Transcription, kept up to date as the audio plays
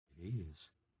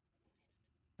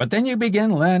But then you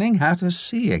begin learning how to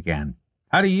see again,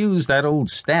 how to use that old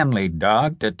Stanley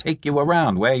dog to take you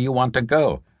around where you want to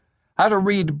go, how to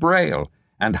read Braille,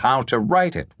 and how to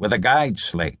write it with a guide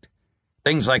slate.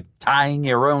 Things like tying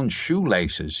your own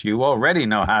shoelaces you already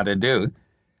know how to do.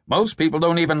 Most people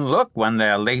don't even look when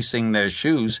they're lacing their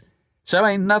shoes, so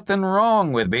ain't nothing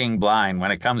wrong with being blind when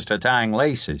it comes to tying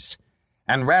laces.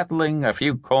 And rattling a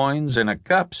few coins in a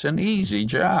cup's an easy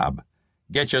job.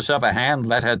 Get yourself a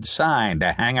hand-lettered sign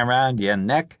to hang around your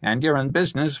neck and you're in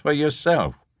business for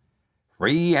yourself.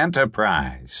 Free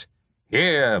enterprise.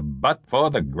 Here, but for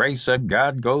the grace of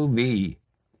God go thee.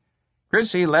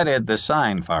 Chrissy lettered the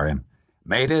sign for him,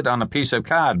 made it on a piece of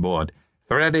cardboard,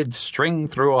 threaded string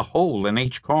through a hole in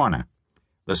each corner.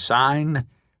 The sign,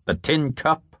 the tin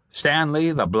cup,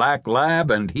 Stanley, the black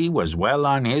lab, and he was well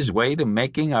on his way to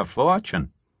making a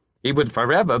fortune. He would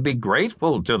forever be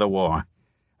grateful to the war.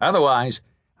 Otherwise,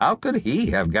 how could he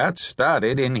have got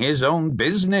started in his own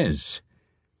business?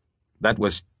 That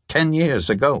was 10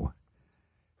 years ago.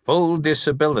 Full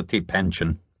disability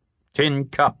pension, tin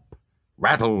cup,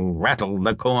 rattle, rattle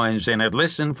the coins in it,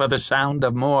 listen for the sound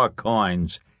of more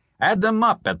coins. Add them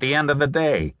up at the end of the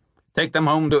day. Take them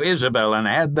home to Isabel and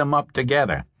add them up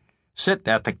together. Sit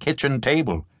at the kitchen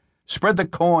table. Spread the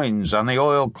coins on the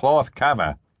oilcloth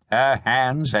cover, her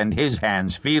hands and his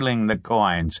hands feeling the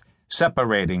coins,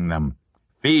 separating them,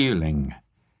 feeling.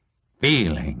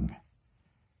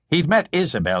 He'd met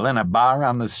Isabel in a bar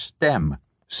on the Stem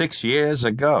 6 years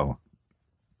ago.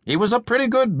 He was a pretty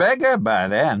good beggar by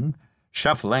then,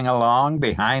 shuffling along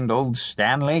behind old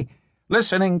Stanley,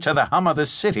 listening to the hum of the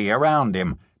city around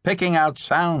him, picking out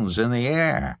sounds in the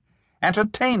air,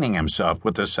 entertaining himself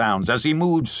with the sounds as he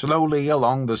moved slowly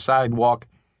along the sidewalk,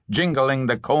 jingling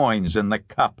the coins in the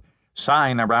cup,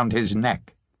 sign around his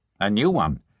neck, a new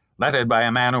one, lettered by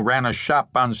a man who ran a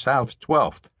shop on South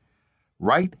 12th,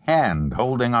 right hand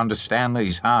holding onto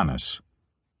Stanley's harness.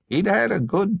 He'd had a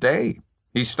good day.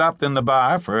 He stopped in the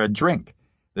bar for a drink.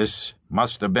 This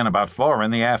must have been about 4 in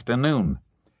the afternoon.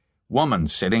 Woman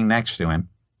sitting next to him,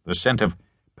 the scent of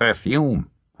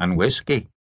perfume and whiskey.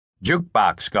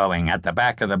 Jukebox going at the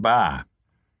back of the bar.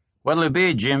 "What'll it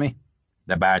be, Jimmy?"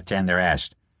 the bartender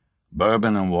asked.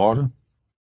 "Bourbon and water?"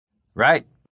 "Right."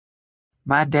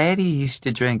 "My daddy used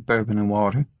to drink bourbon and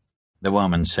water," the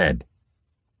woman said.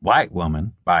 White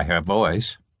woman, by her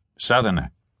voice.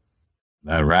 Southerner.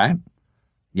 "That right?"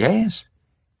 "Yes.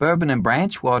 Bourbon and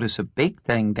branch water's a big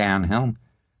thing down home.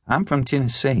 I'm from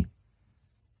Tennessee."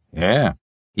 "Yeah,"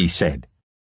 he said.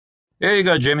 "Here you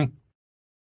go, Jimmy."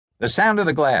 The sound of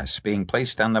the glass being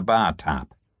placed on the bar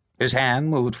top. His hand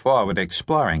moved forward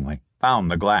exploringly,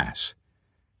 found the glass.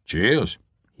 "Cheers,"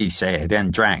 he said,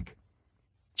 and drank.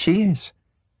 "Cheers,"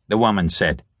 the woman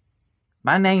said.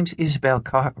 "My name's Isabel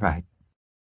Cartwright."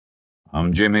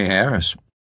 "I'm Jimmy Harris."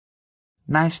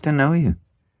 "Nice to know you."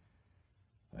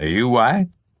 "Are you white?"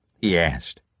 he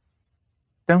asked.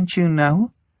 "Don't you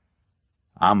know?"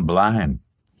 "I'm blind,"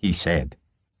 he said.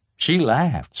 She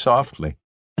laughed softly.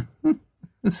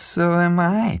 "So am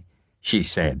I," she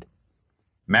said.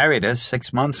 Married us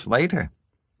 6 months later.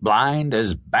 Blind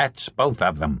as bats, both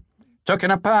of them. Took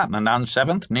an apartment on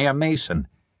 7th near Mason.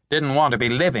 Didn't want to be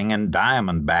living in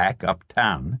Diamondback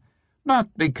uptown. Not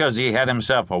because he had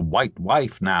himself a white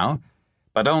wife now,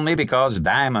 but only because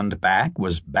Diamondback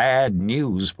was bad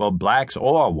news for blacks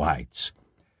or whites.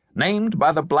 Named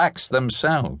by the blacks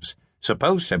themselves,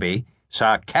 supposed to be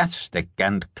sarcastic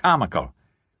and comical,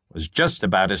 was just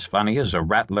about as funny as a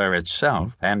rattler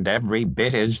itself and every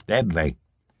bit as deadly.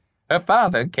 Her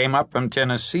father came up from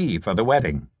Tennessee for the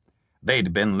wedding.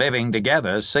 They'd been living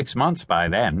together 6 months by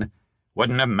then.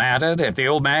 Wouldn't have mattered if the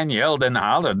old man yelled and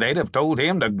hollered. They'd have told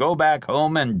him to go back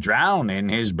home and drown in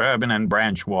his bourbon and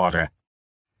branch water.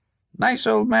 Nice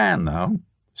old man, though.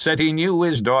 Said he knew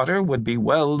his daughter would be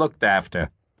well looked after.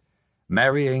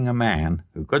 Marrying a man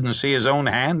who couldn't see his own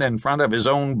hand in front of his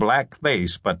own black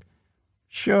face, but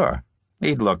sure,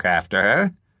 he'd look after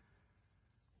her.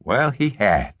 Well, he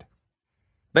had.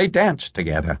 They danced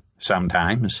together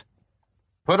sometimes.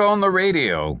 Put on the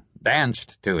radio,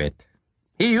 danced to it.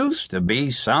 He used to be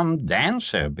some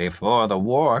dancer before the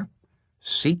war.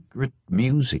 Secret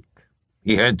music.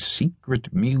 He heard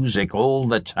secret music all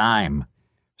the time,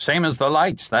 same as the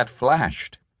lights that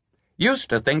flashed. Used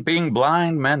to think being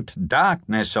blind meant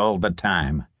darkness all the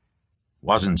time.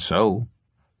 Wasn't so.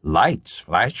 Lights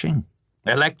flashing,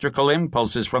 electrical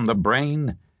impulses from the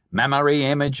brain, memory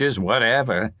images,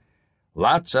 whatever.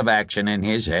 Lots of action in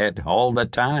his head all the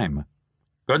time.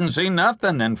 Couldn't see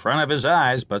nothing in front of his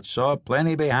eyes, but saw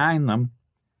plenty behind them.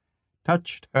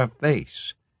 Touched her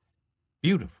face.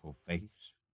 Beautiful face.